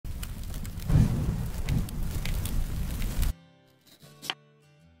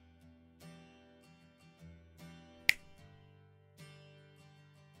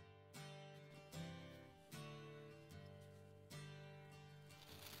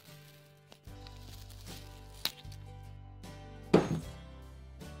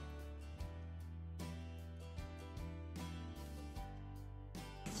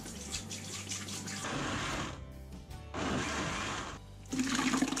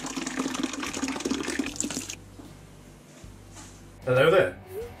Hello there.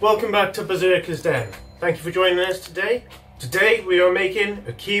 Welcome back to Berserkersden. Thank you for joining us today. Today we are making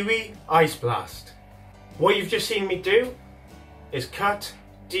a Kiwi Ice Blast. What you've just seen me do is cut,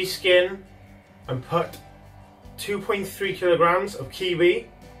 de-skin and put 2.3 kilograms of kiwi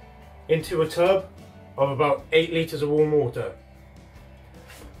into a tub of about 8 litres of warm water.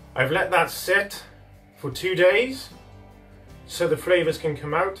 I've let that sit for 2 days so the flavours can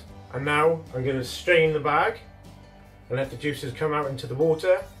come out, and now I'm going to strain the bag and let the juices come out into the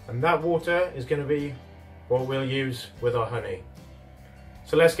water, and that water is going to be what we'll use with our honey.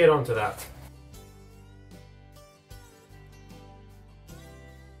 So let's get on to that.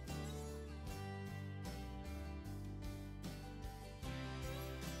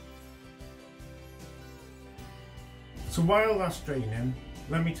 So while that's straining,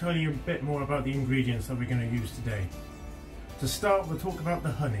 let me tell you a bit more about the ingredients that we're going to use today. To start, we'll talk about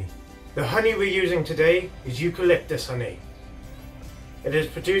the honey. The honey we're using today is eucalyptus honey. It is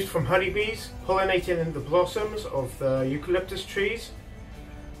produced from honeybees pollinating the blossoms of the eucalyptus trees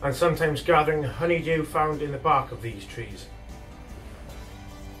and sometimes gathering the honeydew found in the bark of these trees.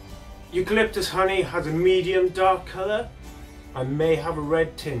 Eucalyptus honey has a medium dark colour and may have a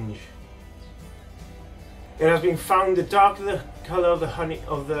red tinge. It has been found the darker the colour of the honey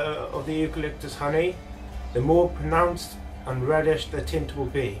of the eucalyptus honey, the more pronounced and reddish the tint will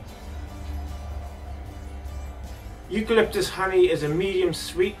be. Eucalyptus honey is a medium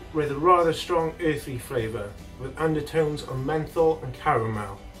sweet with a rather strong earthy flavour with undertones of menthol and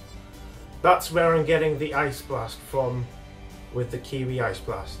caramel. That's where I'm getting the Ice Blast from with the Kiwi Ice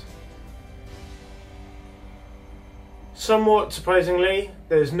Blast. Somewhat surprisingly,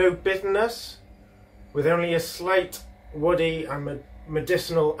 there is no bitterness, with only a slight woody and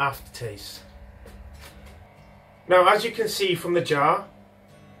medicinal aftertaste. Now, as you can see from the jar,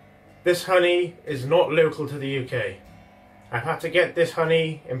 this honey is not local to the UK. I've had to get this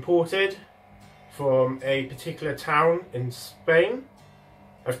honey imported from a particular town in Spain.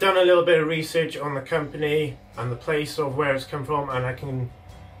 I've done a little bit of research on the company and the place of where it's come from, and I can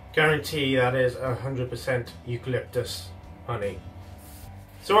guarantee that is 100% eucalyptus honey.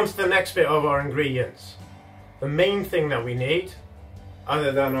 So on to the next bit of our ingredients. The main thing that we need,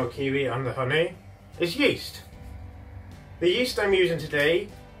 other than our kiwi and the honey, is yeast. The yeast I'm using today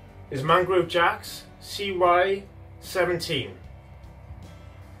is Mangrove Jack's CY17.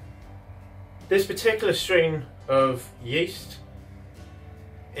 This particular strain of yeast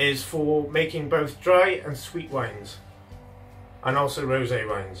is for making both dry and sweet wines, and also rosé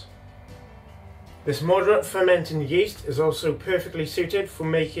wines. This moderate fermenting yeast is also perfectly suited for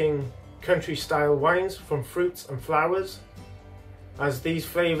making country style wines from fruits and flowers, as these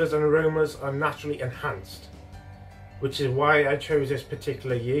flavours and aromas are naturally enhanced, which is why I chose this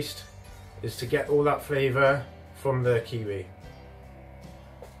particular yeast, is to get all that flavour from the kiwi.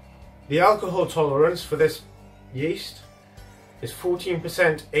 The alcohol tolerance for this yeast is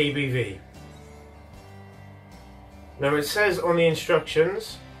 14% ABV. Now it says on the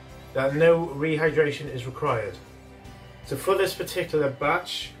instructions that no rehydration is required. So for this particular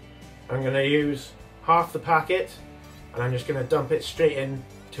batch, I'm going to use half the packet, and I'm just going to dump it straight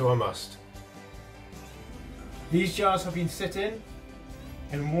into a must. These jars have been sitting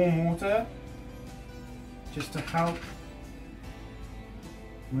in warm water just to help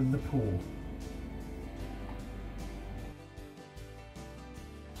with the pour.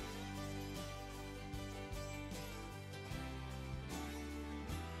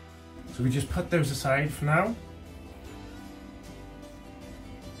 So we just put those aside for now.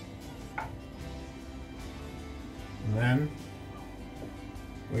 And then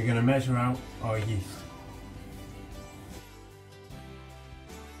we're going to measure out our yeast.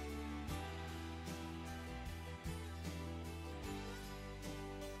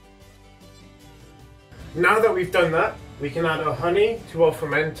 Now that we've done that, we can add our honey to our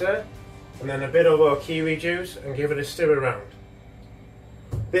fermenter and then a bit of our kiwi juice and give it a stir around.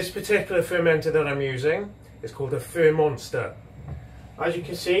 This particular fermenter that I'm using is called a FerMONSTER. As you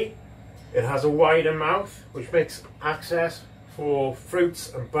can see, it has a wider mouth, which makes access for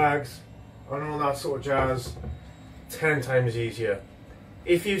fruits and bags and all that sort of jazz 10 times easier.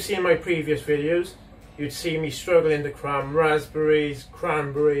 If you've seen my previous videos, you'd see me struggling to cram raspberries,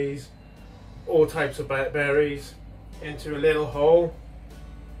 cranberries, all types of berries into a little hole.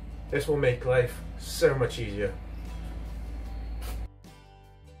 This will make life so much easier.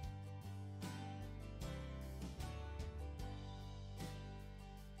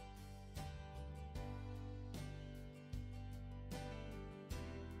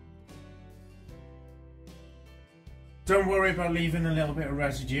 Don't worry about leaving a little bit of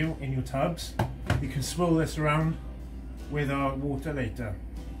residue in your tubs. You can swirl this around with our water later.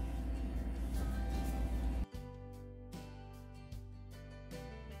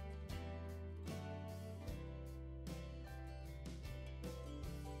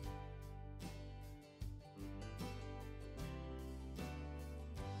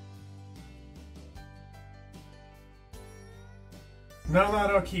 Now that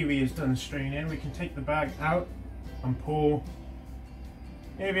our kiwi is done straining, we can take the bag out and pour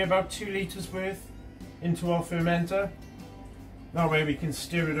maybe about 2 litres worth into our fermenter. That way we can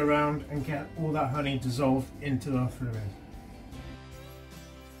stir it around and get all that honey dissolved into our fluid.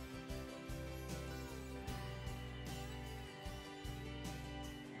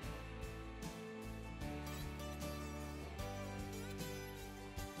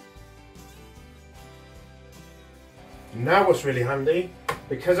 Now what's really handy,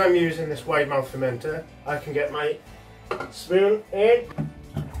 because I'm using this wide mouth fermenter, I can get my spoon in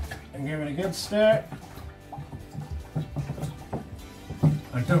and give it a good stir.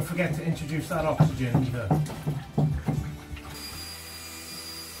 And don't forget to introduce that oxygen either.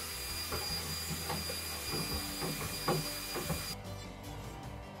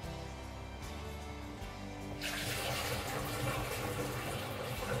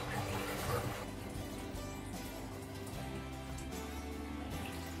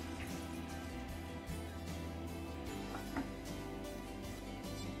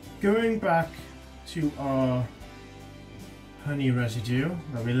 Going back to our honey residue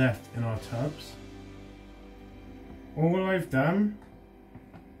that we left in our tubs, all I've done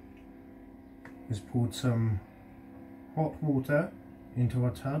is poured some hot water into our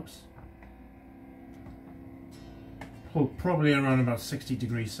tubs, probably around about 60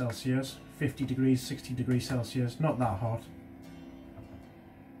 degrees Celsius, 50 degrees, 60 degrees Celsius, not that hot,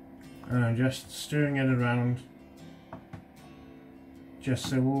 and I'm just stirring it around just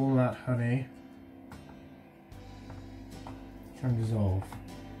so all that honey can dissolve.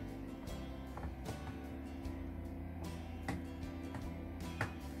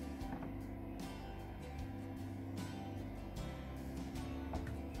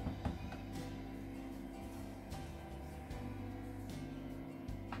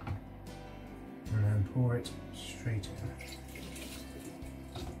 And then pour it straight in.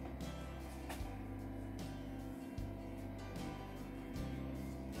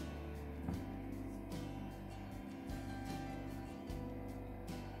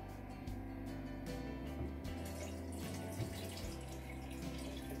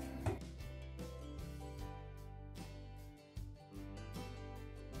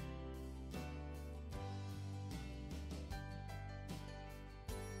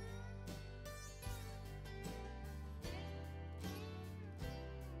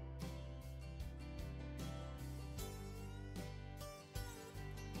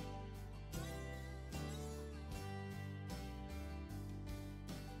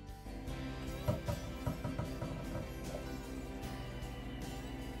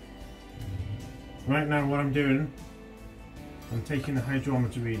 Right now what I'm doing, I'm taking the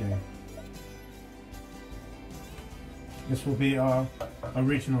hydrometer reading. This will be our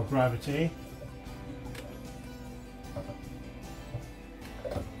original gravity.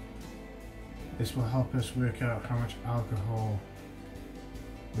 This will help us work out how much alcohol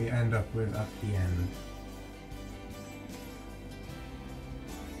we end up with at the end.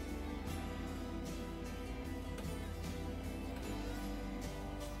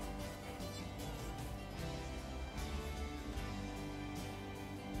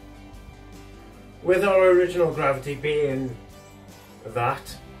 With our original gravity being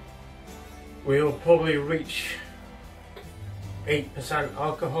that, we'll probably reach 8%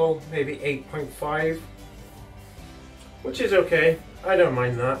 alcohol, maybe 8.5, which is okay. I don't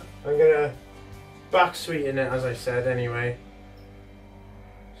mind that. I'm gonna back sweeten it, as I said, anyway.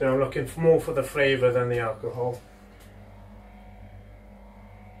 So I'm looking more for the flavour than the alcohol.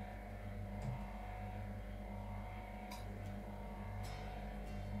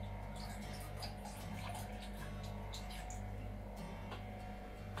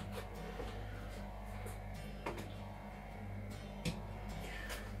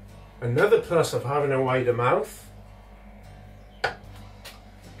 Another plus of having a wider mouth,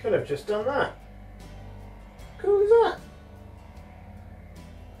 could have just done that. Cool as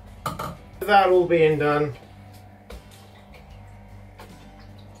that. With that all being done,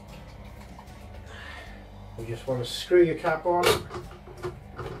 you just want to screw your cap on.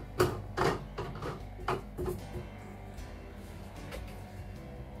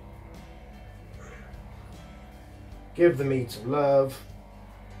 Give the meat some love.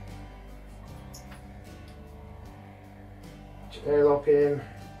 Airlock in.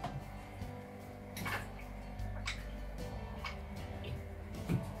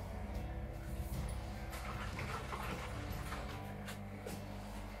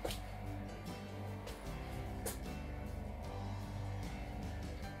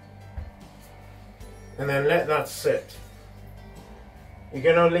 and then let that sit. You're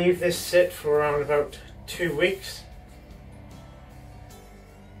going to leave this sit for around about 2 weeks,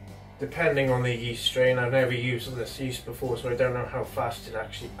 depending on the yeast strain. I've never used this yeast before, so I don't know how fast it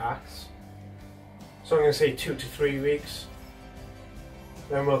actually acts. So I'm going to say 2 to 3 weeks.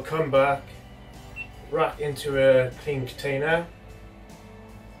 Then we'll come back, rack into a clean container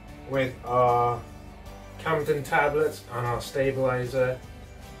with our Camden tablets and our stabilizer,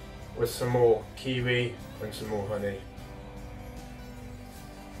 with some more kiwi and some more honey.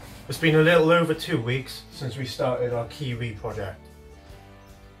 It's been a little over 2 weeks since we started our kiwi project.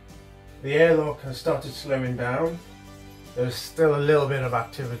 The airlock has started slowing down. There's still a little bit of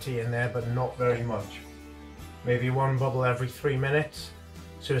activity in there, but not very much. Maybe one bubble every 3 minutes.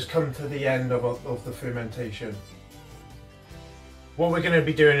 So it's come to the end of the fermentation. What we're going to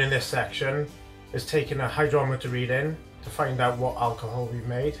be doing in this section is taking a hydrometer reading to find out what alcohol we've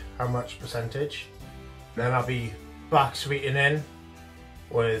made, how much percentage. Then I'll be back sweetening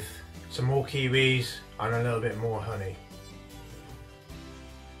with some more kiwis and a little bit more honey.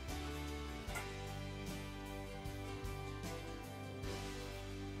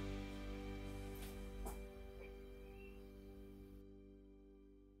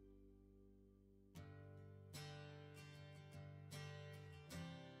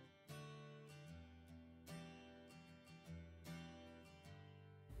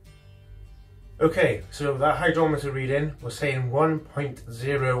 Okay, so that hydrometer reading was saying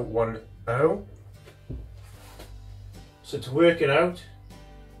 1.010. So to work it out,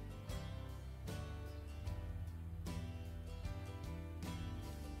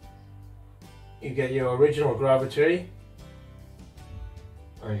 you get your original gravity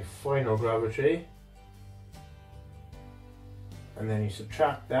and your final gravity, and then you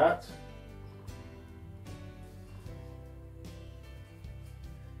subtract that.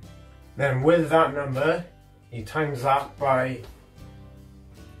 Then with that number, you times that by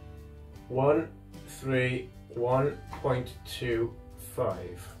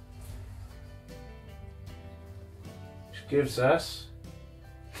 131.25, which gives us,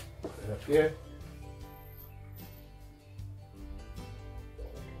 put it up here,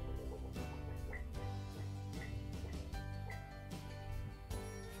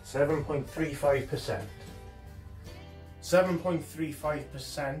 7.35%.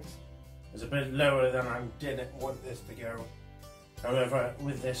 7.35% is a bit lower than I didn't want this to go. However,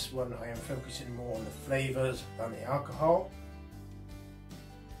 with this one I am focusing more on the flavours than the alcohol.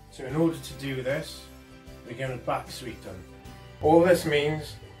 So in order to do this, we're going to back sweeten. All this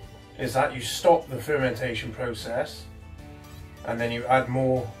means is that you stop the fermentation process and then you add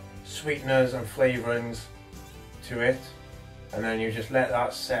more sweeteners and flavourings to it, and then you just let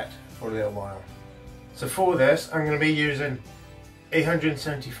that set for a little while. So for this I'm going to be using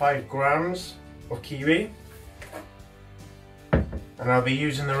 875 grams of kiwi, and I'll be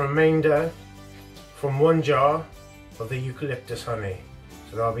using the remainder from 1 jar of the eucalyptus honey,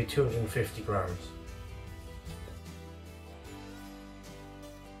 so that'll be 250 grams.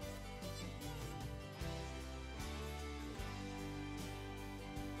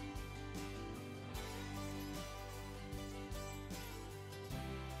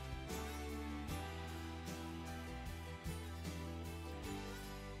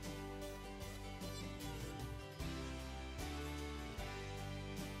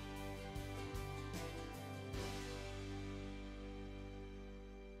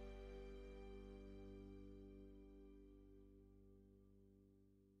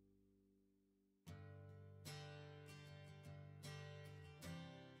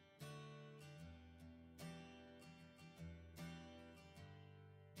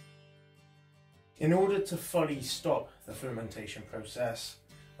 In order to fully stop the fermentation process,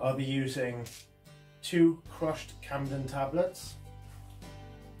 I'll be using 2 crushed Camden tablets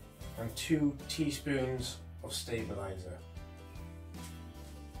and 2 teaspoons of stabilizer.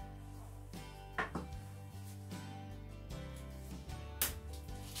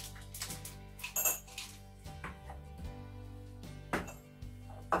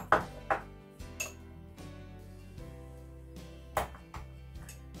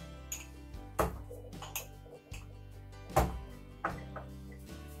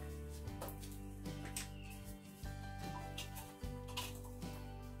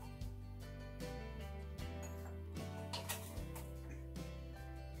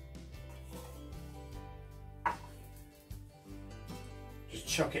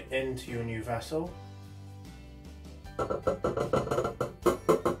 Chuck it into your new vessel. The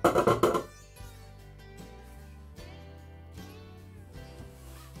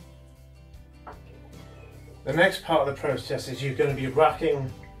next part of the process is you're going to be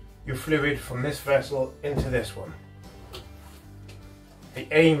racking your fluid from this vessel into this one. The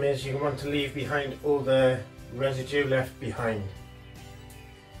aim is you want to leave behind all the residue left behind.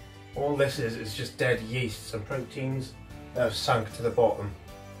 All this is just dead yeasts and proteins that have sunk to the bottom.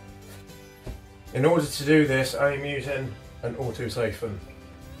 In order to do this, I'm using an auto siphon.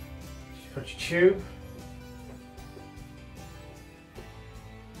 Put your tube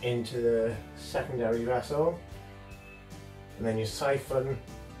into the secondary vessel, and then you siphon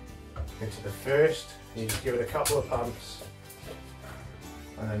into the first. You just give it a couple of pumps,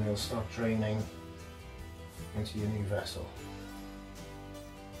 and then you'll start draining into your new vessel.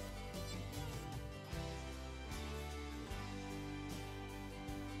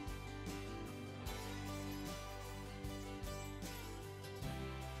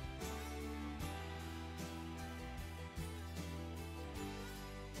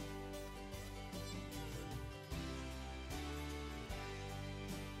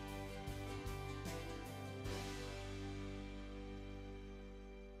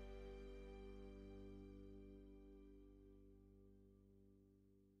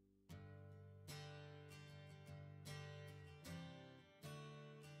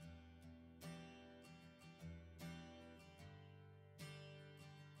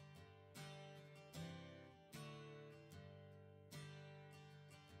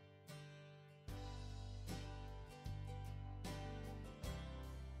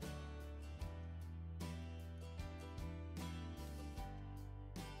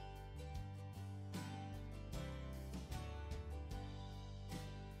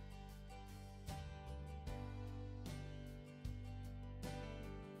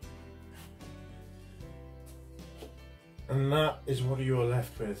 And that is what you're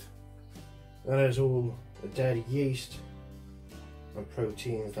left with. That is all the dead yeast and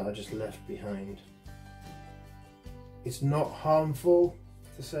proteins that are just left behind. It's not harmful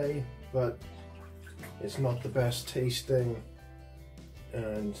to say, but it's not the best tasting,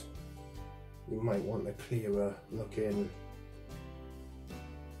 and you might want a clearer looking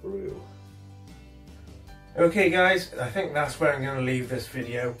brew. Okay guys, I think that's where I'm going to leave this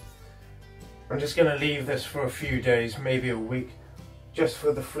video. I'm just going to leave this for a few days, maybe a week, just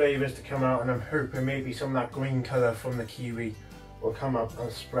for the flavours to come out, and I'm hoping maybe some of that green colour from the kiwi will come up and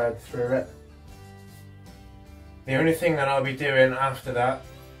spread through it. The only thing that I'll be doing after that,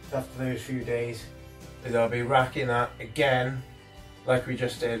 after those few days, is I'll be racking that again, like we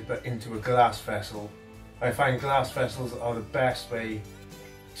just did, but into a glass vessel. I find glass vessels are the best way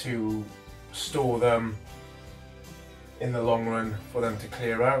to store them in the long run, for them to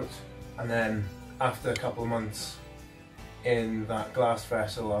clear out. And then after a couple of months in that glass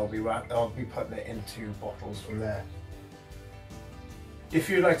vessel, I'll be putting it into bottles from there.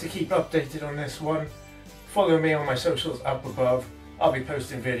 If you'd like to keep updated on this one, follow me on my socials up above. I'll be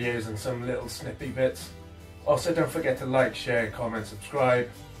posting videos and some little snippy bits. Also, don't forget to like, share, comment, subscribe,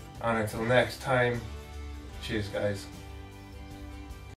 and until next time, cheers guys.